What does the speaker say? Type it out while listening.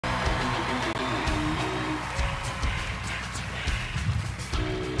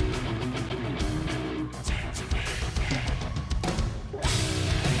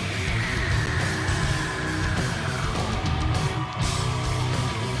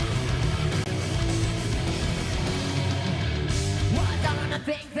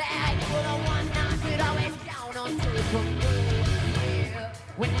think that you were the one I could always count on to come through. Yeah,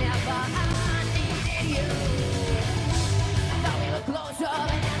 whenever I needed you, I thought we were closer,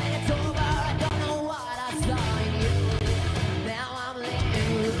 but now that it's over, I don't know what I saw in you. Now I'm letting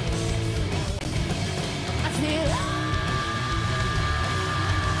you. I still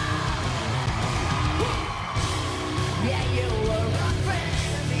yeah, you were a friend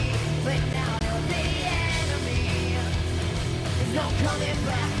of me, but now you're the enemy. There's no coming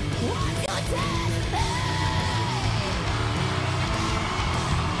back. What you did to me?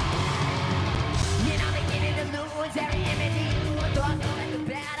 You know, beginning to lose every image of you. Thought like the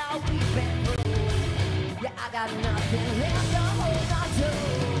battle we've been through. Yeah, I got nothing left to hold on to.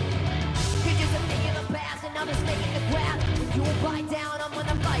 You're just a thing in the past, another snake in the grass. If you bite down, I'm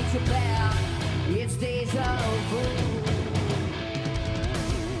gonna fight you back. It's days over.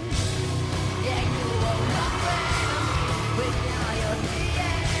 Yeah, you were my friend, but now you're the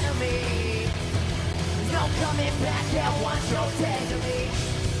enemy. There's no coming back, yeah, once you're dead to me.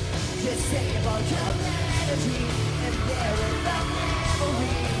 Just say about your energy, and there is the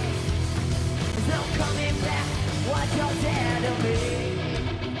memory. There's no coming back, once you're dead to me.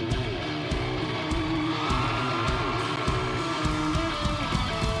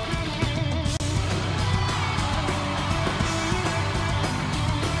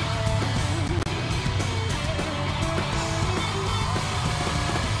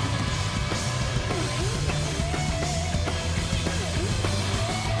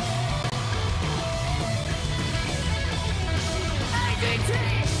 AGT,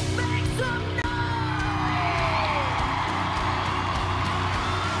 make some noise!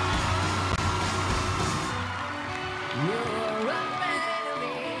 You're a friend of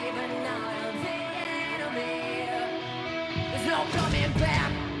me, but now you're the enemy. There's no coming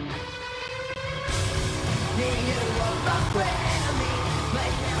back. Yeah, you were a friend of me,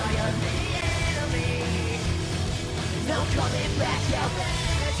 but now you're the enemy. There's no coming back, your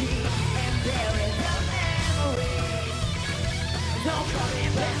energy, and there is no memory. No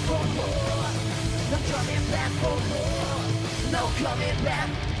coming back for more. No coming back for more. No coming back.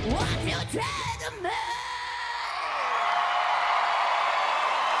 What you did to me?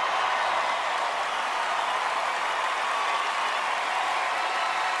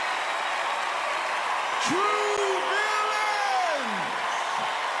 True Villains!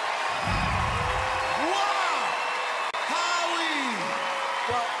 Wow! Howie!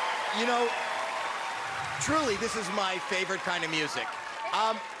 Well, you know, truly, this is my favorite kind of music.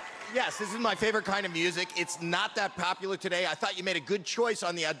 Yes, this is my favorite kind of music. It's not that popular today. I thought you made a good choice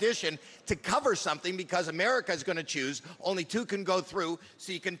on the audition to cover something because America is going to choose. Only two can go through,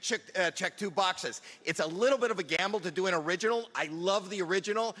 so you can check two boxes. It's a little bit of a gamble to do an original. I love the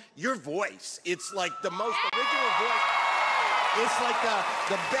original. Your voice, it's like the most original voice. It's like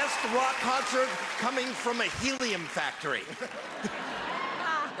the best rock concert coming from a helium factory.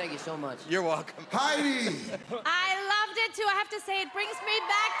 Thank you so much. You're welcome. Heidi! I loved it too. I have to say, it brings me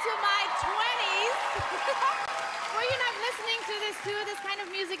back to my 20s. Were you not listening to this too? This kind of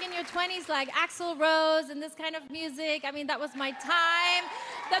music in your 20s, like Axl Rose and this kind of music. I mean, that was my time.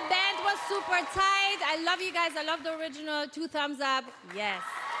 The band was super tight. I love you guys. I love the original. 2 thumbs up. Yes.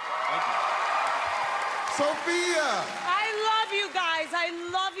 Thank you. Sophia! I love you guys. I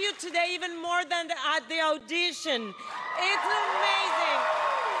love you today even more than at the audition. It's amazing.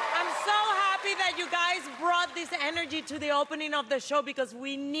 I'm so happy that you guys brought this energy to the opening of the show because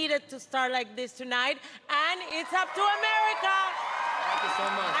we needed to start like this tonight. And it's up to America. Thank you so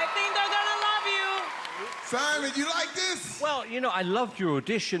much. I think they're gonna love you. Simon, you like this? Well, you know, I loved your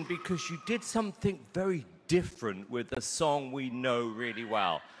audition because you did something very different with a song we know really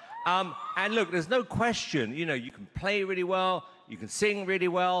well. And look, there's no question, you know, you can play really well, you can sing really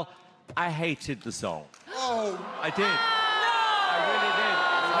well. I hated the song. Oh. I did. I really did.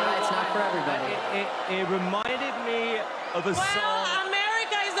 It's not for everybody. It reminded me of a song. Well,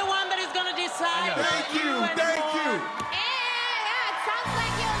 America is the one that is gonna decide. Thank you, thank you. Yeah, it sounds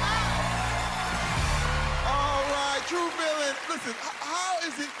like you love. All right, True Villain, listen, how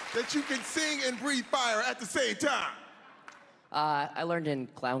is it that you can sing and breathe fire at the same time? I learned in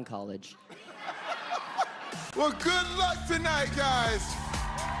clown college. Well, good luck tonight, guys.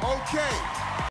 Okay.